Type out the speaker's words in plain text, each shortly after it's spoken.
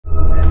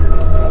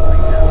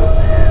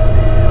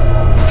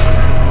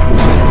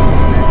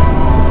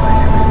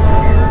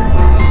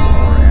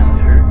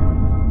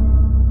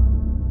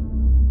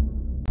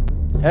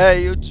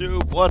Hey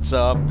YouTube, what's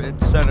up?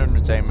 It's Center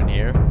Entertainment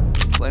here,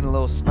 playing a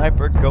little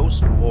Sniper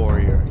Ghost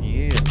Warrior.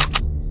 Yeah.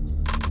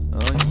 Oh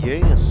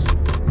yes.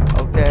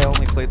 Okay, I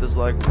only played this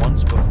like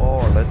once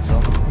before. Let's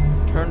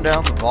turn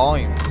down the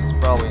volume. It's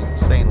probably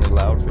insanely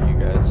loud for you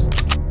guys.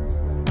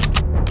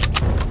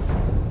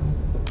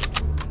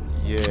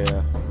 Yeah,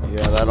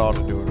 that ought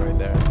to do it right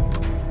there.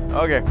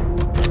 Okay.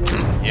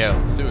 Yeah,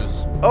 let's do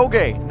this.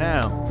 Okay,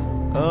 now,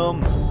 I'm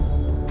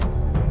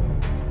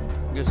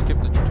gonna skip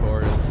the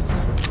tutorial.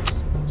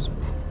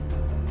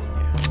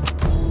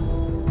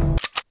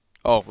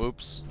 Oh,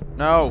 oops.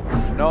 No,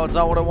 it's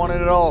not what I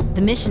wanted at all.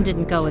 The mission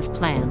didn't go as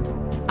planned.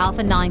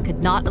 Alpha 9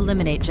 could not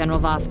eliminate General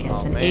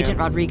Vasquez, and Agent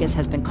Rodriguez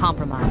has been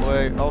compromised.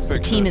 Wait, I'll fix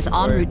it. The team is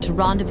en route to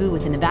rendezvous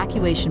with an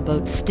evacuation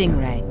boat,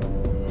 Stingray.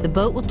 The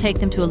boat will take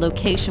them to a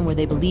location where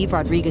they believe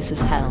Rodriguez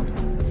is held.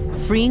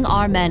 Freeing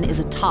our men is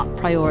a top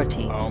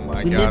priority. Oh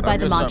my God. We live by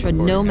the mantra,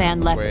 no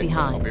man left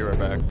behind. I'll be right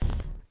back.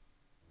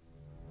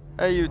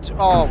 Hey, you two.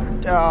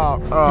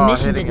 The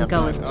mission didn't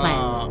go as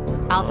planned.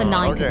 Alpha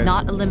 9 could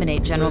not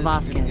eliminate General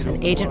Vasquez,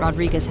 and Agent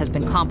Rodriguez has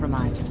been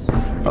compromised.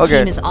 The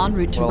team is en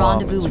route to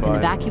rendezvous with an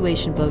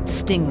evacuation boat,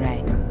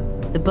 Stingray.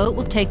 The boat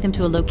will take them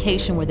to a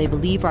location where they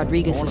believe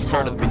Rodriguez is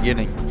held.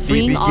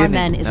 Freeing our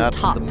men is a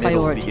top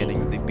priority.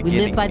 We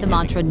live by the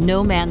mantra,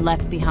 no man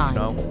left behind.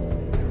 No,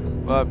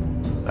 but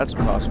that's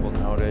impossible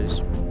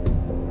nowadays.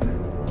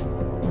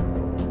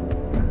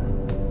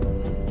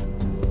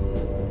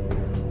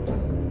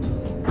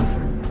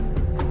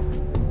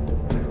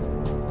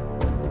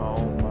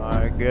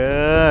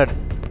 Good.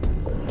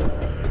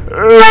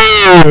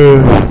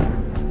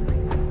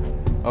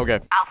 Okay.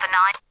 Alpha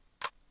 9?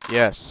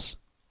 Yes.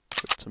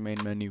 It's the main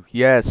menu.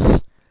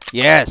 Yes.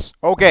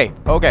 Okay.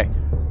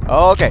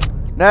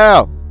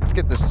 Now, let's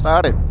get this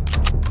started.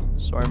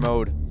 Story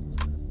mode.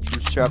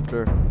 Choose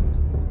chapter.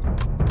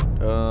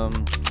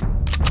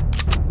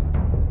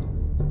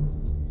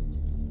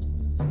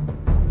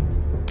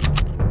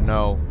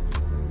 No.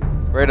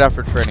 Right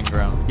after training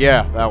ground.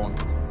 Yeah, that one.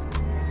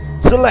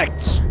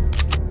 Select.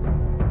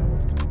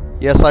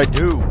 Yes, I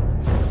do.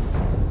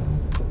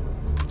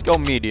 Let's go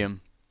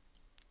medium.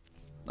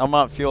 I'm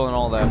not feeling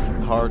all that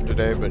hard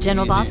today, but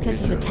General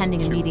Vasquez is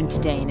attending a meeting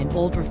today in an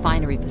old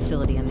refinery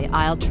facility on the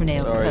Isle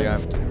Trineo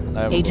coast.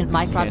 Agent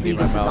Mike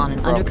Rodriguez is on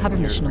an undercover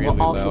mission and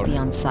will also be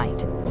on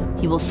site.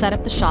 He will set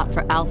up the shot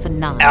for Alpha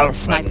 9, the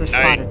sniper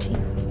spotter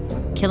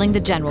team. Killing the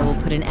general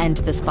will put an end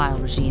to this vile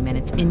regime and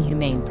its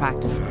inhumane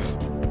practices.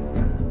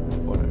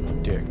 What a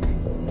dick.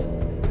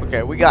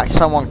 Okay, we got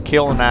someone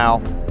killed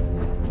now.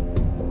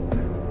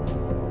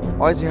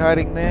 Why is he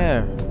hiding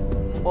there?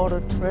 What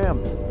a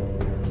tramp.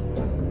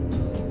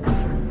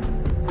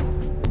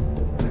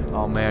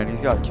 Oh man,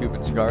 he's got a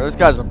Cuban cigar. This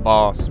guy's a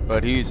boss,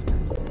 but he's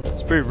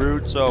pretty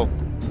rude, so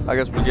I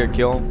guess we get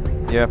kill him.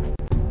 Yeah,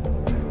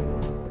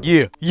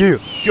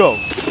 go.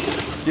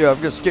 Yeah, I'm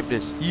gonna skip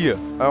this. Yeah,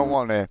 I don't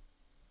want that.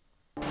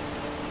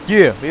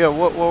 Yeah,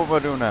 what am I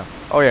doing now?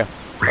 Oh yeah.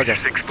 Okay.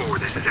 6-4,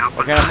 this is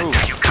Alpha 9.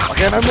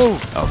 Can I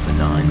move? Alpha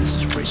 9, this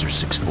is Razor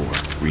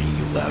 6-4. Reading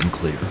you loud and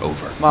clear.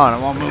 Over. Come on, I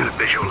want to move. Got a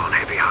visual on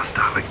heavy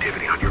hostile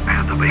activity on your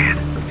path up ahead.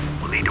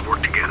 We'll need to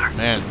work together.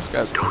 Man, this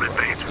guy's... Don't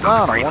advance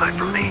without the green light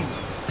from me.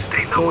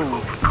 Stay low and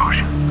move with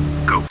caution.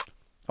 Go.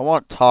 I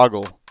want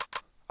toggle.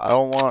 I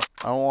don't want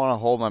to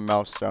hold my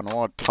mouse down. I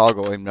want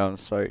toggle aim down the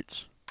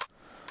sights.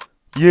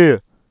 Yeah,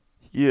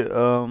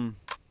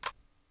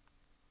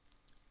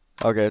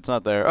 okay, it's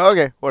not there.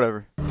 Okay,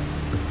 whatever.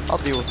 I'll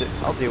deal with it.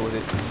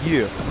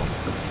 Yeah.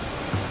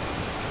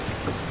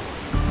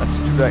 Let's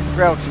do that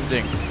crouching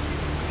thing.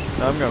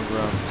 No, I'm gonna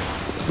run.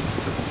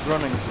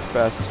 Running is the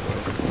fastest way.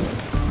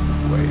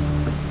 Wait.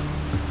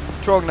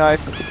 Strong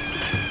knife.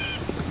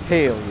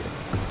 Hell yeah.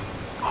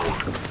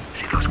 Hold.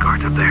 See those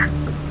guards up there?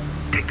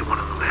 Take the one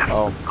on the left.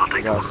 Oh, I'll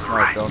take the one on the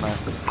right. Don't I?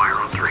 Fire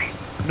on 3.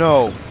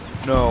 No.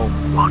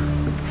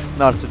 1.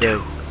 Not today.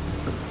 2.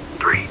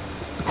 3.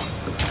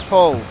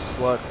 Oh,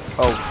 slut.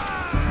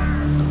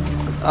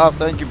 Oh,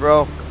 thank you,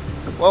 bro.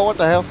 Whoa, what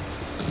the hell?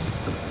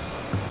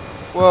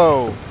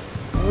 Whoa,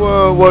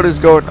 what is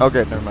going...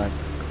 Okay, never mind.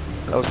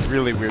 That was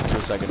really weird for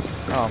a second.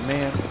 Oh,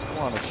 man. I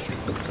want to shoot.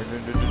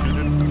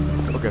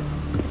 Okay.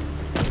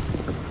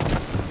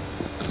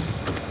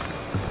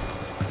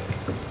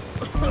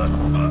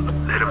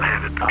 Let him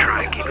have it, but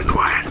try and keep it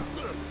quiet.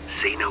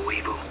 See no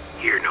evil,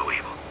 hear no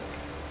evil.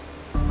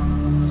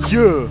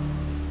 Yeah.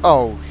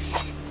 Oh,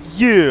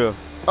 yeah.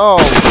 Oh,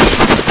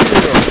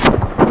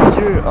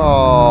 yeah.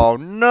 Oh,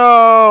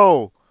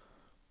 no.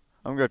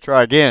 I'm gonna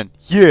try again.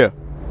 Yeah.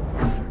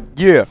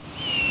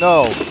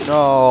 No,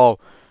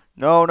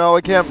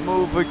 I can't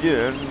move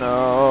again.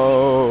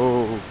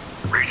 No.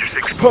 Razor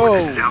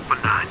 6-4, this is Alpha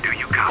 9. Do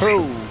you copy?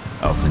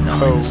 Alpha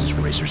 9, this is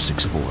Razor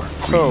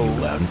 6-4. Reading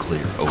you loud and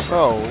clear.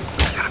 Over.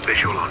 Got a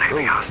visual on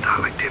heavy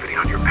hostile activity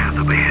on your path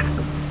up ahead.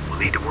 We'll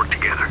need to work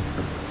together.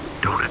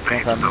 Don't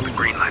advance without the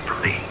green light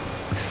from me.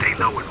 Stay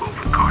low and move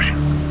with caution.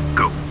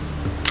 Go.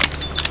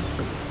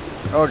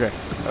 Okay.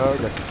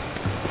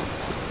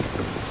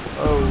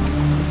 Oh.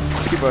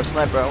 Let's keep our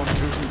sniper. I want to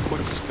do some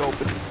quick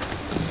scoping.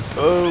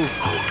 Oh.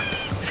 Hold.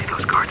 See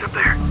those guards up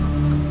there?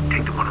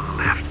 Take the one on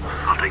the left.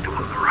 I'll take the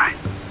one on the right.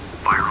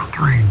 Fire on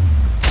 3.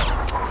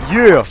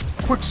 Yeah!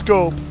 Quick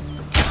scope!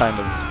 Kind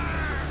of.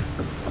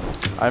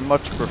 I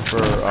much prefer,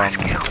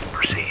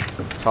 Proceed.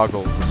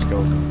 toggle the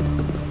scope.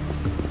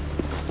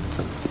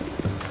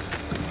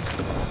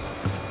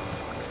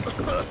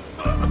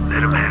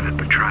 Let him have it,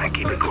 but try and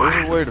keep it quiet.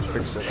 There's a way to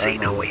fix it. See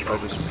no evil.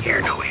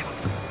 Hear no evil.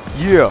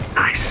 Yeah!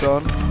 Nice.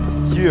 Son.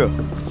 Yeah!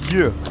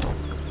 Yeah!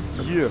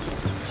 Yeah!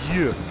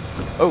 Yeah!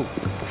 Oh!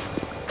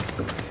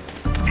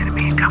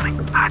 Enemy incoming.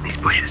 Hide in these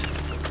bushes.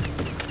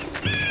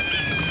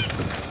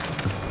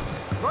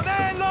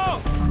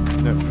 ¡Rodéenlo!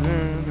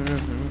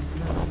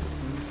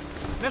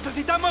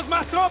 ¡Necesitamos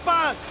más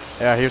tropas!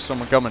 Yeah, I hear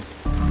someone coming.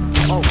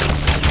 Oh!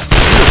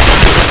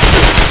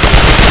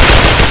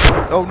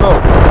 Oh no!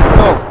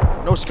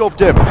 No! No scope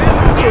dim!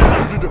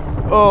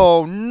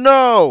 Oh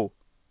no!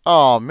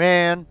 Oh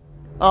man!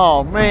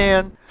 Oh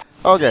man!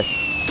 Okay.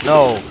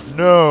 No!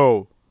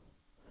 No!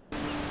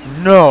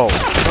 No! No!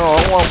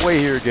 I want way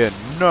here again.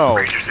 No!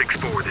 Razor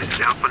 6-4, this is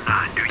Alpha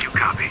 9. Do you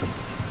copy?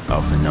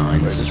 Alpha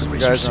 9, this is Some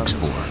Razor guys on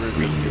 6-4.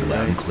 Reading you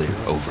loud and clear.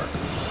 Over.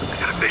 I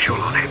got a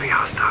visual on heavy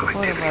hostile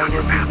activity on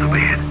your path up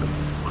ahead.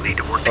 We'll need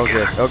to work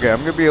together. Okay, I'm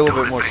gonna be a little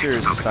Don't bit more advance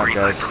serious without this the time, green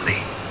light guys. from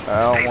me.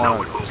 I Stay don't low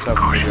want and move to with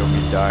caution. video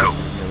me die Go. a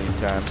million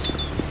times.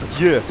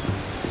 Yeah!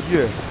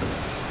 Yeah!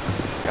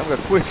 I'm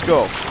gonna quick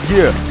scope.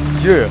 Yeah!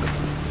 Yeah!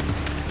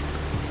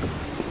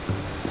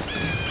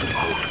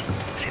 Hold.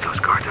 See those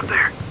guards up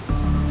there?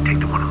 Take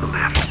the one on the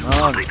left.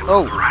 I'll take the one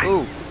on the right.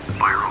 Oh!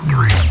 Fire on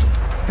 3.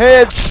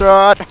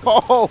 Headshot!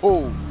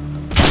 Oh!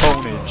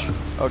 Bonage.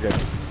 Okay.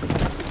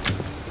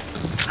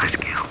 Nice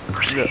kill.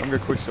 Proceed. I'm gonna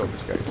quick scope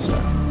this guy this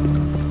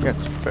time. Can't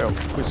fail.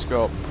 Quick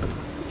scope.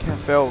 Can't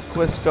fail.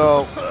 Quick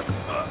scope.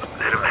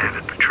 Let him have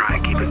it, but try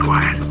and keep it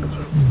quiet.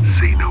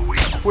 See no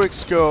evil. Quick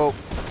scope.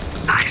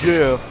 Nice.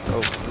 Yeah.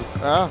 Oh.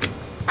 Ah.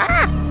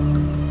 Ah.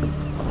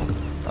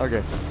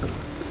 Okay.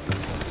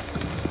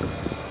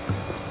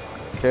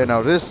 Okay.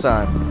 Now this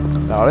time.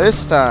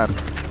 This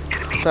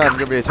time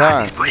gonna be a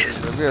time. We're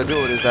gonna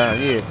do it this time.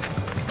 Yeah.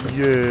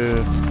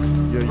 Yeah.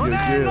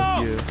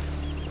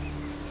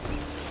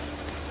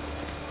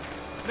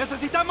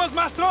 ¡Necesitamos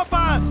más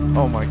tropas!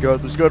 Oh my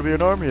god, there's gotta be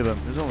an army of them.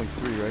 There's only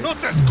 3, right? ¡No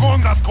te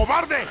escondas,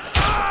 cobarde!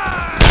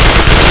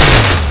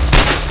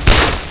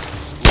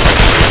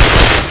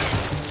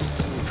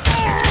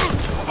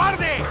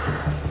 ¡Cobarde!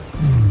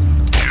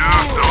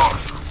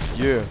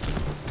 Yeah.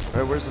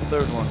 Alright, where's the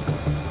 3rd one?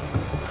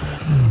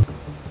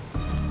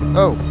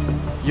 Oh!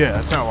 Yeah,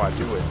 that's how I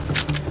do it.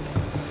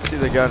 See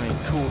if they got any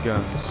cool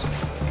guns.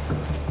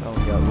 Oh,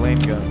 we got lane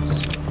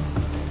guns.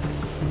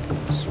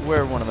 I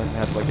swear one of them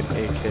had like an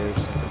AK or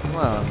something. Come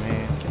on,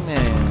 man. Come on.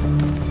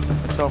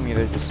 They told me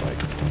they just like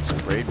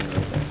sprayed me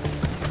right there.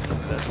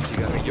 Das un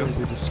cigarrillo.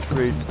 They just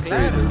sprayed me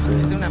Claro, right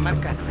es there. una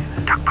marca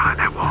nueva. Duck behind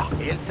that wall.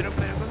 Filtro,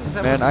 pero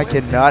comenzamos Man, I fuerte.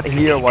 cannot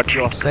hear what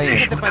you're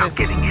saying. Without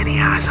getting any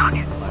eyes on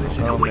you.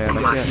 Oh Wait man, for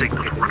I my can't.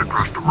 signal to run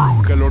across the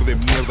road. Calor de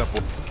mierda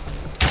por...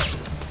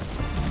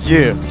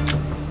 Yeah.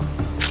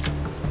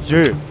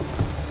 Yeah.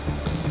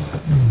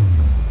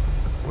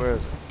 Where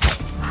is it?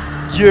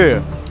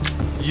 Yeah.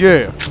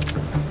 Yeah.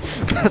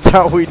 That's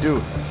how we do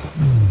it.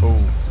 Oh.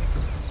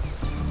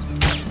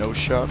 No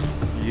shot?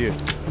 Yeah.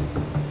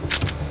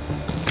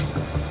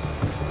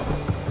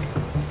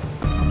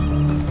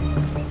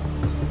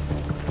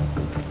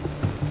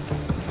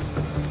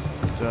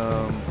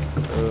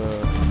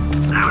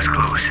 That was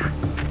close.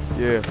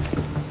 Yeah.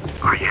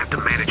 Or you have to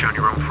manage on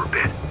your own for a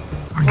bit.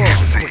 I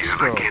can't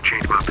say I can't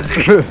change my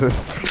position.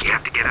 You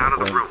have to get out of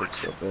the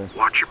ruins.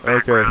 Watch your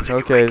background.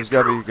 Okay, there's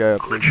gotta be a guy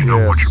up I'll there. let you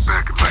know once you're Yes.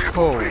 back in my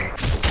FOV.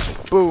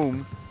 Oh.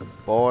 Boom.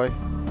 Boy.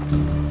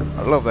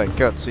 I love that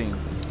cutscene.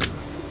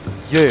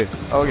 Yeah.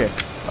 Okay.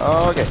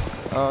 Okay.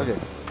 Okay.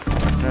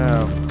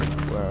 Now,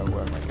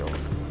 where am I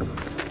going?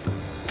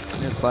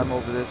 I'm gonna climb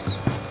over this.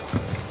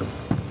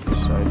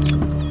 This side.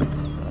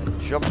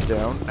 I jump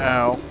down.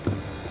 Ow.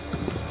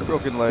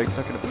 Broken legs.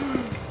 Not gonna.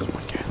 There's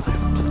one guy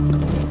left.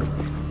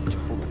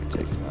 Totally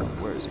take him out.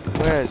 Where is he?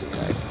 Where is he?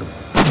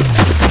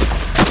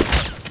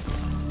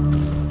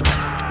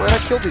 Where'd I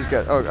kill these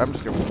guys? Oh, I'm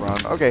just gonna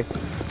run. Okay.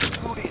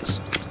 Scooties.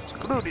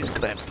 Scooties,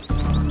 clan.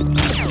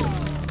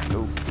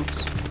 Oh,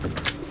 oops.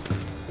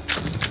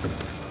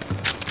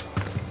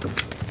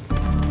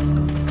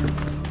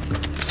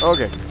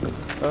 Okay.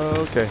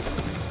 Okay.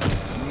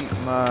 Meet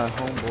my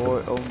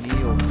homeboy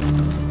O'Neal.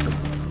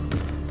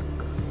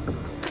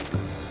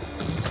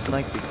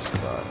 Sniping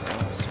spot.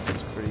 Oh, so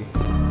it's pretty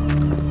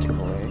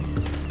tactical, eh?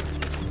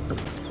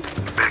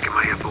 Back in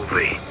my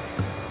FOV.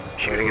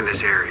 Shooting in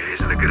this area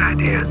isn't a good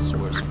idea.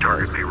 Our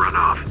target may run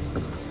off.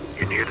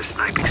 You're near the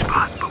sniping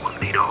spot, but we'll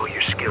need all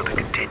your skill to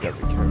continue.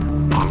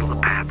 Follow the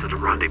path to the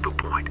rendezvous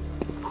point.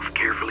 Move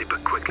carefully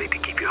but quickly to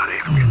keep you out of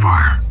enemy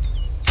fire.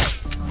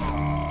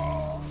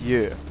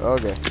 Yeah,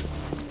 okay.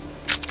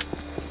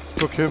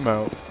 Took him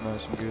out.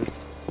 Nice and good.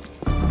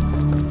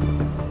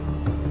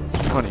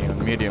 It's funny,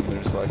 on medium,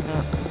 they're just like,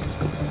 huh.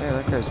 Hey,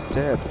 that guy's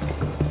dead.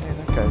 Hey,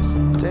 that guy's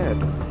dead.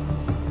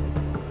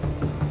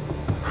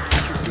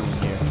 What you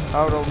doing here?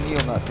 How would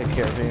O'Neal not take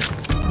care of him?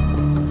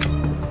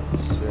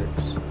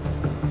 6.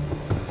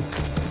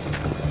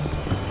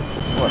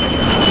 What?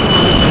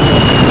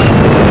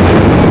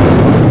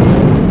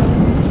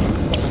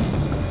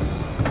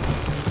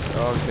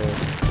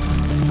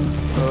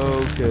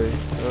 Okay.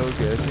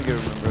 I think I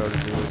remember how to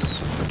do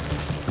this.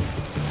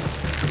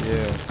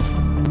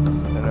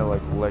 Yeah. And I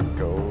like let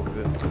go of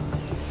it.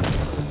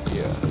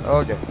 Yeah.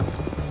 Okay.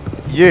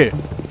 Yeah.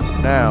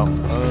 Now,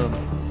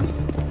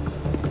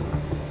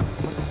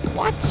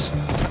 what?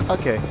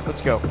 Okay,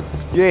 let's go.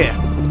 Yeah.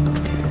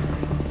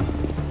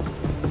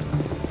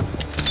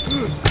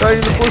 Hide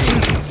in the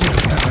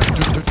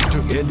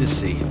bushes. Good to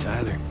see you,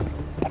 Tyler.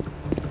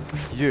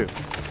 Yeah.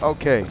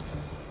 Okay.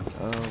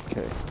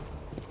 Okay.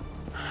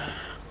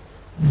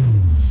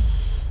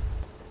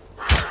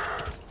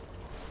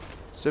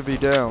 Civvy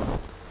down.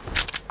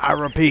 I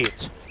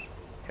repeat.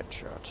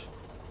 Headshot.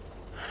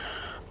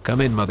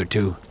 Come in, Mother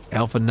 2.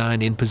 Alpha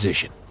 9 in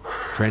position.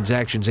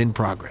 Transactions in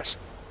progress.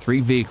 3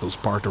 vehicles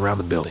parked around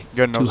the building.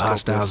 2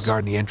 hostiles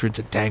guarding the entrance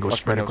and tangos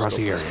spread across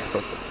the area.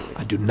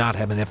 I do not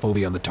have an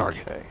FOV on the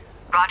target. Okay.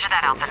 Roger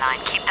that, Alpha 9.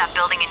 Keep that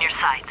building in your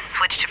sights.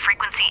 Switch to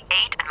frequency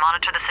 8 and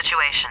monitor the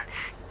situation.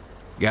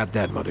 Got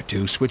that, Mother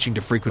 2. Switching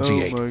to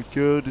frequency 8. Oh my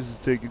god, this is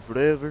taking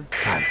forever.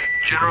 Tyler, keep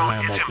an General, eye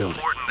on that it's building.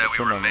 important that we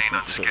Turn on remain this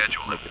on so-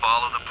 schedule and okay.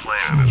 follow the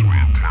plan as we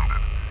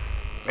intended.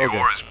 The Okay.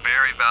 ore is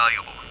very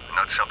valuable, and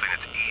not something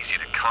that's easy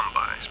to come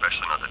by,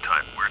 especially not the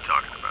type we're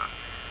talking about.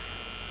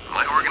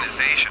 My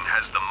organization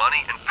has the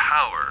money and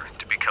power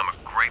to become a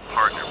great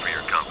partner for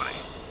your company.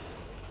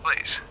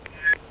 Please,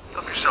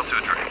 help yourself to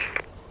a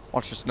drink.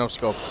 Watch this no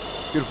scope.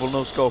 Beautiful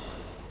no scope.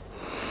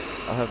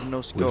 I have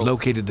no scope. We've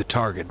located the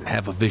target and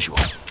have a visual.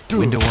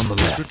 Window on the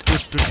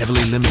left.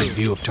 Heavily limited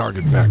view of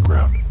target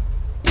background.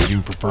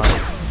 Waiting for further.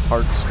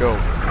 Hard scope.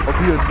 I'll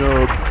be a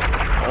nub.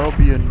 I'll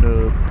be a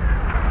nub.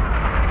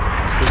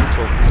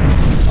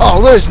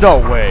 Oh, there's no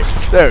way.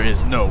 There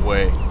is no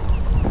way.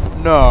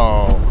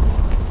 No.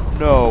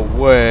 No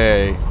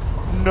way.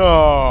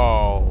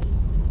 No.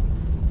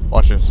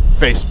 Watch this.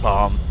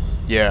 Facepalm.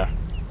 Yeah.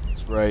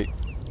 That's right.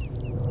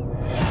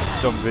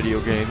 Dumb video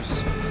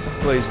games.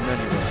 Plays them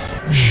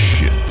anyway.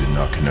 Shit, did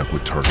not connect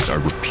with target. I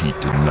repeat,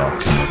 did not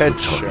connect with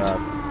Headshot. target.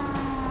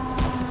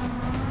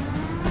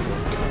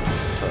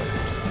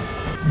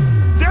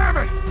 Damn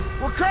it!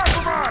 We're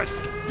compromised!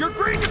 You're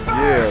green to back!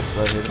 Yeah,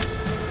 that hit him.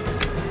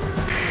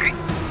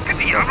 ¿Qué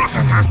diablos es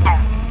esto?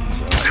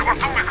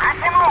 ¿Llevas un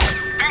micrófono?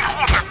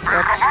 ¡Hijo de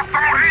perra, vas a I'm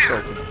morir!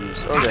 so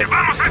confused. ¡Nos Okay.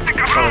 llevamos a este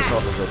That cabrón! was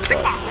all the red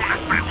Tengo dot. algunas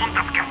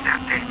preguntas que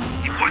hacerte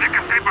y puede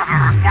que sepas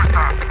las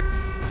respuestas.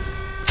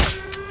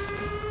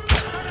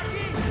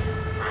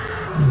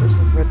 Where's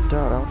the red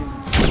dot? I don't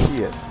even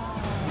see it.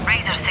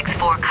 Razor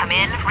 6-4, come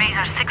in.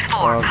 Razor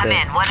 6-4, come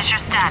Okay. in. What is your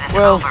status?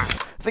 Well, Over.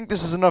 I think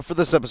this is enough for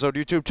this episode,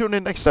 YouTube. Tune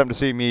in next time to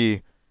see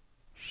me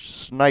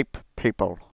snipe people.